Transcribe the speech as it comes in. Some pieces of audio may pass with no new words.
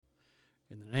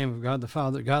In the name of God the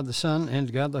Father, God the Son,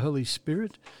 and God the Holy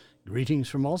Spirit, greetings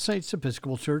from All Saints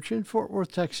Episcopal Church in Fort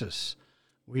Worth, Texas.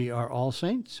 We are All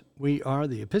Saints. We are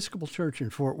the Episcopal Church in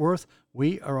Fort Worth.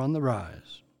 We are on the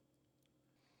rise.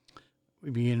 We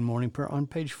begin morning prayer on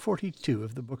page 42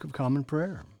 of the Book of Common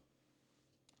Prayer.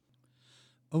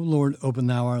 O Lord, open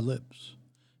thou our lips,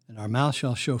 and our mouth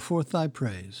shall show forth thy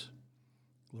praise.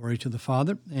 Glory to the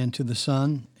Father, and to the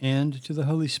Son, and to the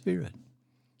Holy Spirit,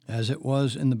 as it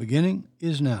was in the beginning,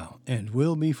 is now, and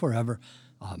will be forever.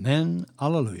 Amen.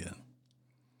 Alleluia.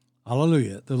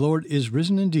 Alleluia. The Lord is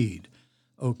risen indeed.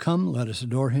 O come, let us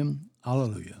adore him.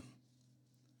 Alleluia.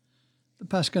 The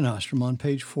Pascha Nostrum on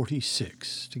page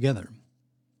 46, together.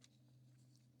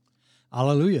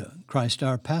 Alleluia. Christ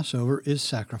our Passover is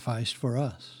sacrificed for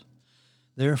us.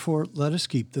 Therefore let us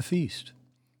keep the feast,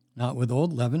 not with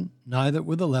old leaven, neither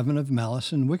with the leaven of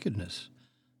malice and wickedness,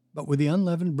 but with the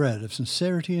unleavened bread of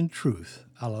sincerity and truth.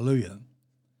 Alleluia.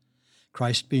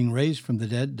 Christ being raised from the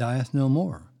dead dieth no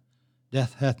more.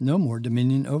 Death hath no more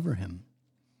dominion over him.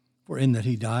 For in that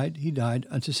he died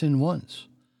unto sin once.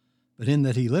 But in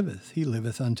that he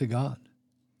liveth unto God.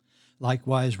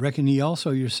 Likewise reckon ye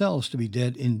also yourselves to be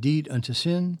dead indeed unto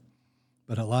sin,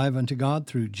 but alive unto God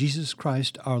through Jesus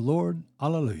Christ our Lord.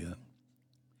 Alleluia.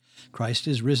 Christ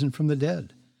is risen from the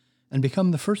dead, and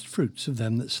become the firstfruits of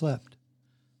them that slept.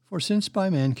 For since by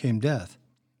man came death,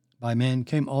 by man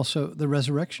came also the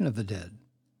resurrection of the dead.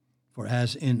 For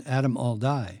as in Adam all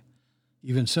die,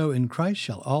 even so in Christ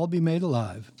shall all be made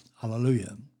alive.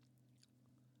 Alleluia.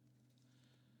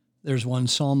 There's one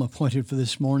psalm appointed for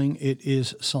this morning. It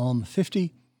is Psalm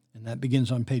 50, and that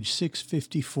begins on page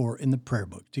 654 in the prayer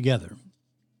book. Together.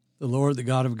 The Lord, the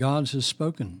God of gods, has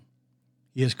spoken.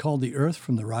 He has called the earth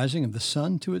from the rising of the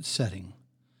sun to its setting.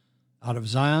 Out of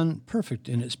Zion, perfect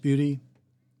in its beauty,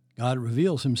 God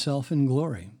reveals himself in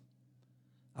glory.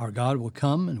 Our God will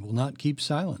come and will not keep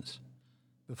silence.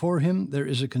 Before him there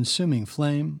is a consuming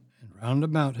flame, and round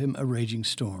about him a raging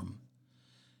storm.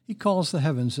 He calls the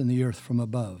heavens and the earth from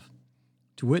above,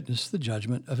 to witness the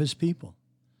judgment of his people.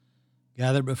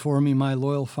 Gather before me my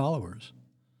loyal followers,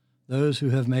 those who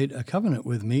have made a covenant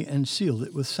with me and sealed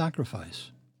it with sacrifice.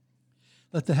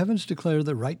 Let the heavens declare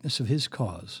the rightness of his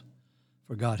cause,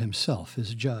 for God himself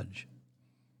is judge.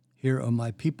 Hear, O my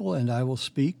people, and I will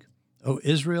speak. O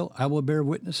Israel, I will bear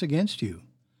witness against you,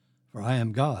 for I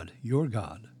am God, your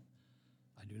God.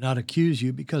 I do not accuse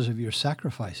you because of your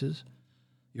sacrifices.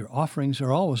 Your offerings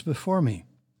are always before me.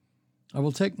 I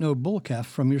will take no bull calf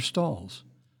from your stalls,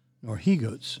 nor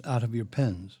he-goats out of your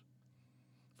pens.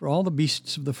 For all the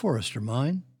beasts of the forest are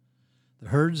mine, the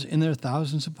herds in their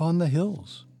thousands upon the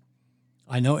hills.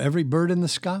 I know every bird in the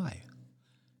sky,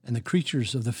 and the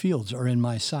creatures of the fields are in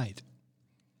my sight.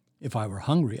 If I were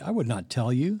hungry, I would not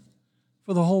tell you,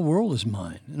 for the whole world is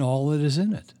mine, and all that is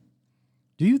in it.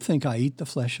 Do you think I eat the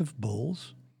flesh of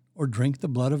bulls, or drink the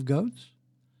blood of goats?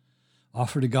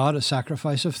 Offer to God a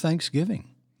sacrifice of thanksgiving,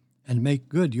 and make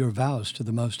good your vows to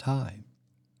the Most High.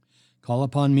 Call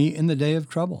upon me in the day of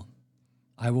trouble.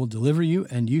 I will deliver you,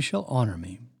 and you shall honor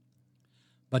me.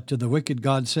 But to the wicked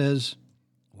God says,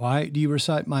 why do you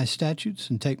recite my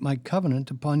statutes and take my covenant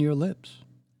upon your lips?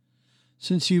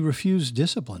 Since you refuse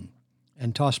discipline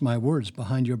and toss my words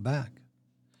behind your back.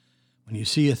 When you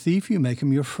see a thief, you make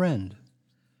him your friend,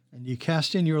 and you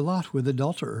cast in your lot with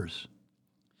adulterers.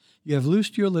 You have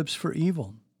loosed your lips for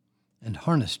evil and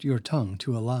harnessed your tongue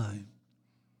to a lie.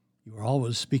 You are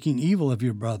always speaking evil of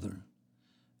your brother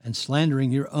and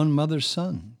slandering your own mother's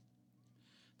son.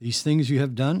 These things you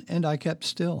have done, and I kept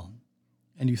still,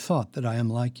 and you thought that I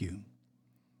am like you.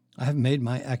 I have made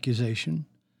my accusation.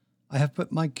 I have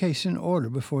put my case in order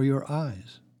before your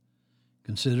eyes.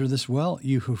 Consider this well,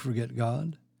 you who forget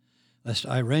God, lest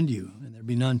I rend you, and there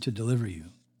be none to deliver you.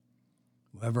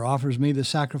 Whoever offers me the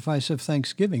sacrifice of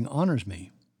thanksgiving honors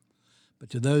me, but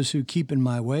to those who keep in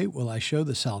my way will I show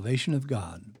the salvation of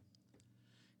God.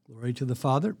 Glory to the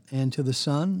Father, and to the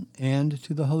Son, and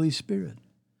to the Holy Spirit,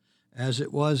 as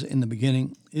it was in the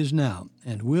beginning, is now,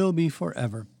 and will be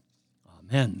forever.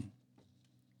 Amen.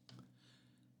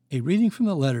 A reading from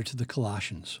the letter to the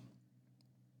Colossians.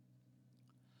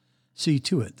 See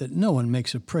to it that no one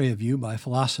makes a prey of you by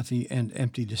philosophy and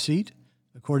empty deceit,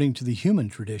 according to the human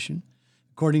tradition,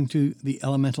 according to the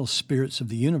elemental spirits of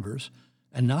the universe,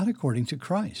 and not according to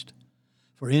Christ.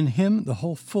 For in him the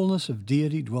whole fullness of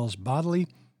deity dwells bodily,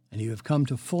 and you have come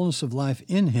to fullness of life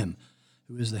in him,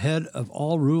 who is the head of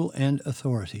all rule and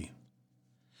authority.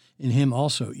 In him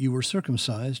also you were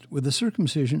circumcised with a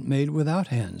circumcision made without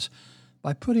hands,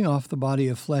 by putting off the body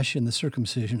of flesh in the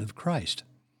circumcision of Christ.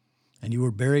 And you were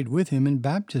buried with him in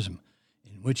baptism,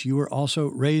 in in which you were also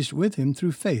raised with him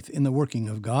through faith in the working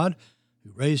of God,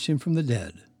 who raised him from the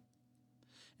dead.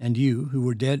 And you, who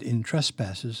were dead in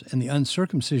trespasses and the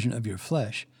uncircumcision of your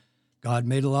flesh, God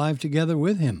made alive together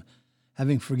with him,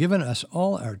 having forgiven us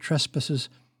all our trespasses,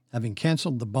 having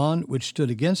canceled the bond which stood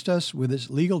against us with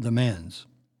its legal demands.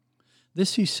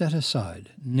 This he set aside,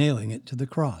 nailing it to the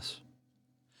cross.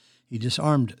 He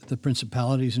disarmed the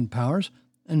principalities and powers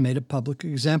and made a public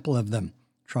example of them,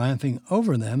 triumphing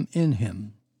over them in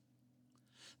him.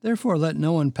 Therefore let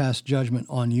no one pass judgment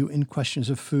on you in questions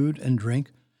of food and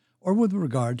drink, or with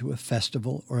regard to a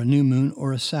festival or a new moon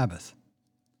or a Sabbath.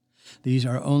 These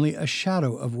are only a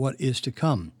shadow of what is to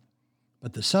come,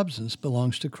 but the substance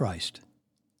belongs to Christ.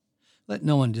 Let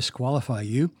no one disqualify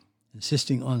you,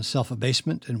 insisting on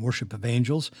self-abasement and worship of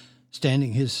angels,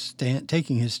 taking his stand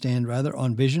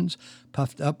on visions,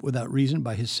 puffed up without reason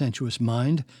by his sensuous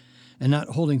mind, and not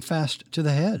holding fast to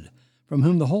the head, from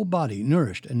whom the whole body,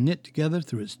 nourished and knit together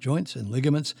through its joints and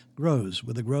ligaments, grows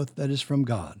with a growth that is from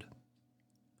God.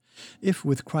 If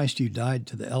with Christ you died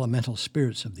to the elemental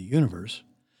spirits of the universe,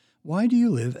 why do you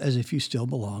live as if you still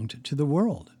belonged to the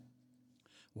world?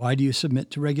 Why do you submit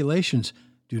to regulations,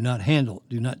 do not handle,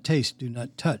 do not taste, do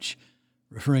not touch,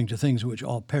 referring to things which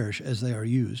all perish as they are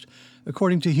used,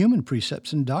 according to human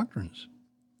precepts and doctrines?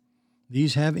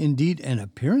 These have indeed an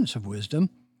appearance of wisdom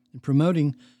in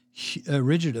promoting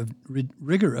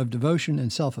rigor of devotion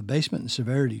and self-abasement and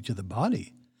severity to the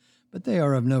body, but they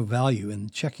are of no value in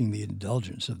checking the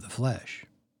indulgence of the flesh.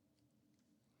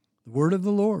 The word of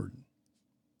the Lord.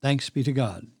 Thanks be to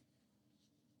God.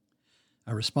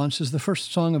 Our response is the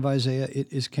first song of Isaiah.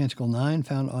 It is Canticle 9,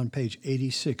 found on page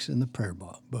 86 in the prayer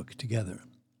book together.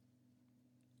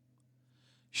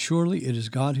 Surely it is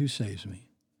God who saves me.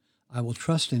 I will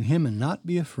trust in him and not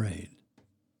be afraid.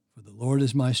 For the Lord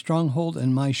is my stronghold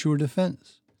and my sure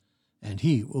defense, and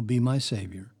he will be my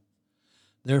Savior.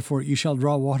 Therefore you shall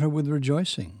draw water with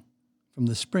rejoicing from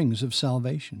the springs of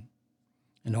salvation.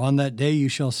 And on that day you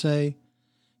shall say,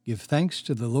 Give thanks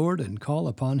to the Lord and call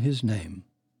upon his name.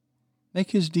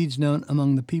 Make his deeds known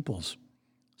among the peoples.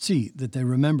 See that they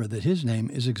remember that his name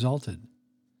is exalted.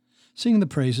 Sing the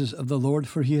praises of the Lord,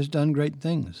 for he has done great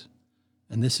things,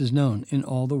 and this is known in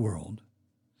all the world.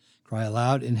 Cry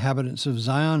aloud, inhabitants of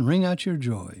Zion, ring out your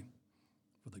joy.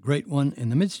 For the great one in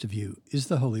the midst of you is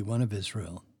the Holy One of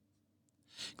Israel.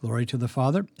 Glory to the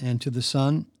Father, and to the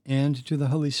Son, and to the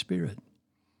Holy Spirit,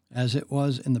 as it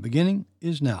was in the beginning,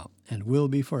 is now, and will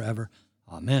be forever.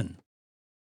 Amen.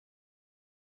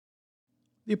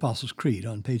 The Apostles' Creed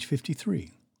on page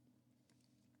 53.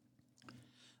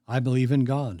 I believe in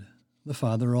God, the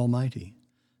Father Almighty,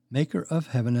 maker of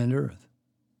heaven and earth,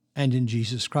 and in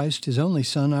Jesus Christ, his only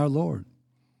Son, our Lord,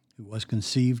 who was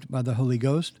conceived by the Holy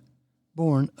Ghost,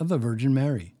 born of the Virgin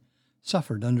Mary,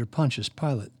 suffered under Pontius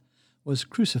Pilate, was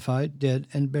crucified, dead,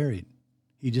 and buried.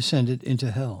 He descended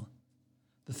into hell.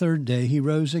 The third day he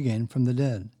rose again from the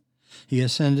dead. He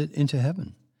ascended into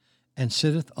heaven, and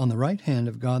sitteth on the right hand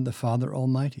of God the Father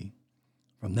Almighty.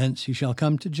 From thence he shall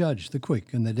come to judge the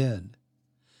quick and the dead.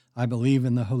 I believe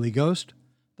in the Holy Ghost,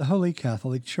 the Holy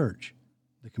Catholic Church,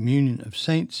 the communion of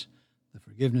saints, the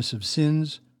forgiveness of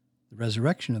sins, the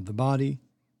resurrection of the body,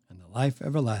 and the life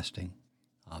everlasting.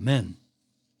 Amen.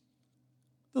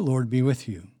 The Lord be with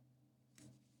you.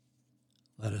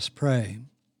 Let us pray.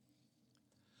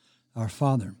 Our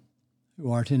Father,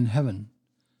 who art in heaven,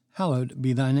 hallowed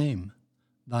be thy name.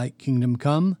 Thy kingdom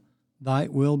come, thy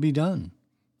will be done,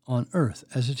 on earth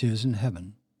as it is in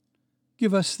heaven.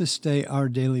 Give us this day our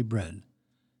daily bread,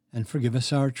 and forgive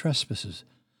us our trespasses,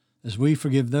 as we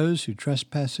forgive those who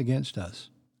trespass against us.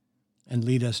 And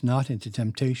lead us not into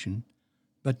temptation,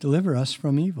 but deliver us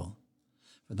from evil.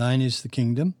 For thine is the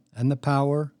kingdom, and the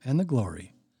power, and the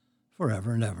glory,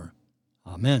 forever and ever.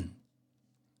 Amen.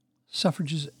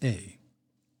 Suffrages A.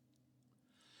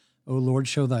 O Lord,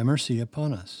 show thy mercy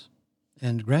upon us,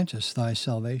 and grant us thy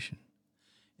salvation.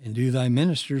 Endue thy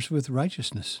ministers with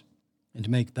righteousness, and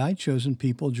make thy chosen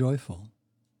people joyful.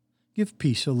 Give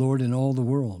peace, O Lord, in all the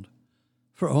world,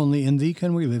 for only in thee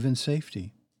can we live in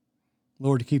safety.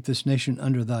 Lord, keep this nation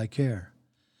under thy care,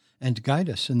 and guide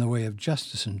us in the way of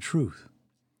justice and truth.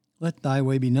 Let thy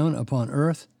way be known upon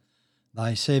earth,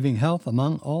 thy saving health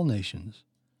among all nations.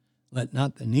 Let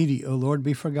not the needy, O Lord,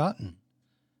 be forgotten,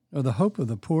 nor the hope of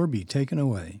the poor be taken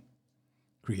away.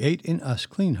 Create in us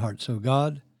clean hearts, O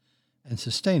God, and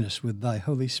sustain us with thy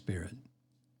Holy Spirit.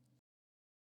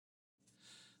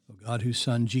 O God, whose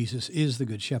Son Jesus is the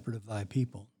good shepherd of thy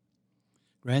people,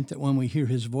 grant that when we hear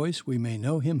his voice we may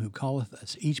know him who calleth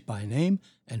us each by name,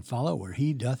 and follow where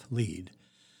he doth lead,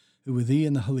 who with thee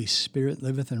and the Holy Spirit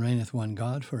liveth and reigneth one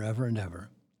God for ever and ever.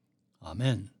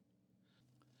 Amen.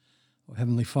 O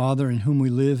Heavenly Father, in whom we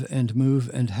live and move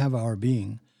and have our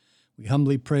being, we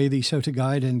humbly pray Thee so to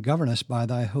guide and govern us by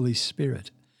Thy Holy Spirit,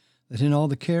 that in all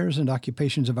the cares and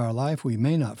occupations of our life we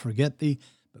may not forget Thee,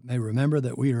 but may remember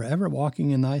that we are ever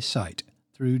walking in Thy sight,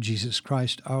 through Jesus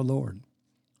Christ our Lord.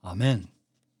 Amen.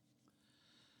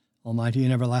 Almighty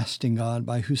and everlasting God,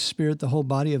 by whose Spirit the whole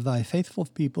body of Thy faithful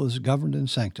people is governed and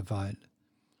sanctified,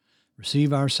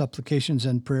 receive our supplications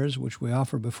and prayers which we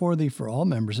offer before Thee for all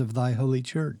members of Thy holy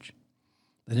church,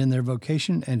 that in their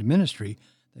vocation and ministry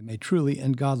they may truly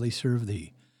and godly serve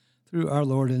Thee, through our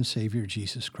Lord and Savior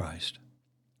Jesus Christ.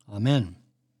 Amen.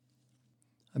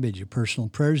 I bid you personal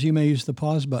prayers. You may use the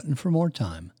pause button for more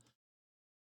time.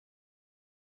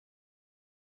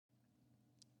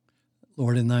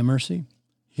 Lord, in Thy mercy,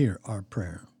 hear our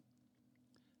prayer.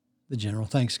 The General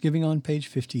Thanksgiving on page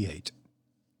 58.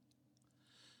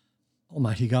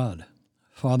 Almighty God,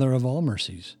 Father of all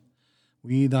mercies,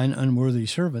 we, Thine unworthy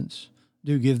servants,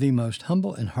 do give Thee most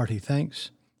humble and hearty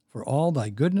thanks for all Thy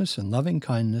goodness and loving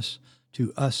kindness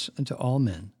to us and to all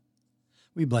men.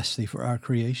 We bless Thee for our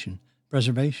creation,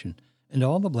 preservation, and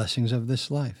all the blessings of this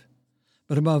life,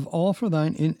 but above all for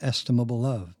Thine inestimable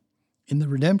love, in the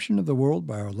redemption of the world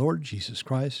by our Lord Jesus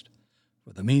Christ,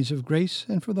 for the means of grace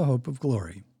and for the hope of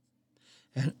glory.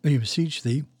 And we beseech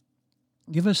Thee,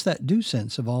 give us that due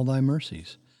sense of all Thy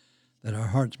mercies, that our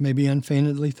hearts may be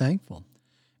unfeignedly thankful,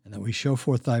 and that we show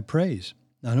forth Thy praise,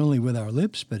 not only with our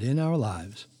lips, but in our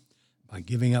lives, by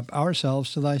giving up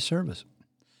ourselves to Thy service,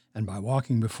 and by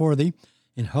walking before Thee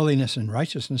in holiness and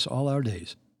righteousness all our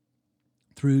days.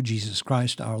 Through Jesus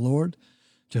Christ our Lord,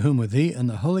 to whom with Thee and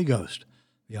the Holy Ghost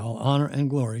be all honor and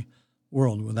glory,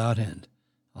 world without end.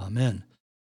 Amen.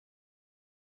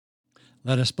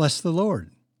 Let us bless the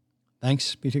Lord.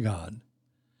 Thanks be to God.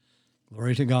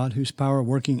 Glory to God, whose power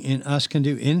working in us can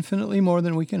do infinitely more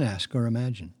than we can ask or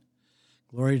imagine.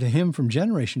 Glory to Him from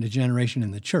generation to generation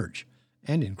in the church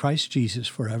and in Christ Jesus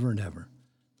forever and ever.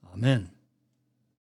 Amen.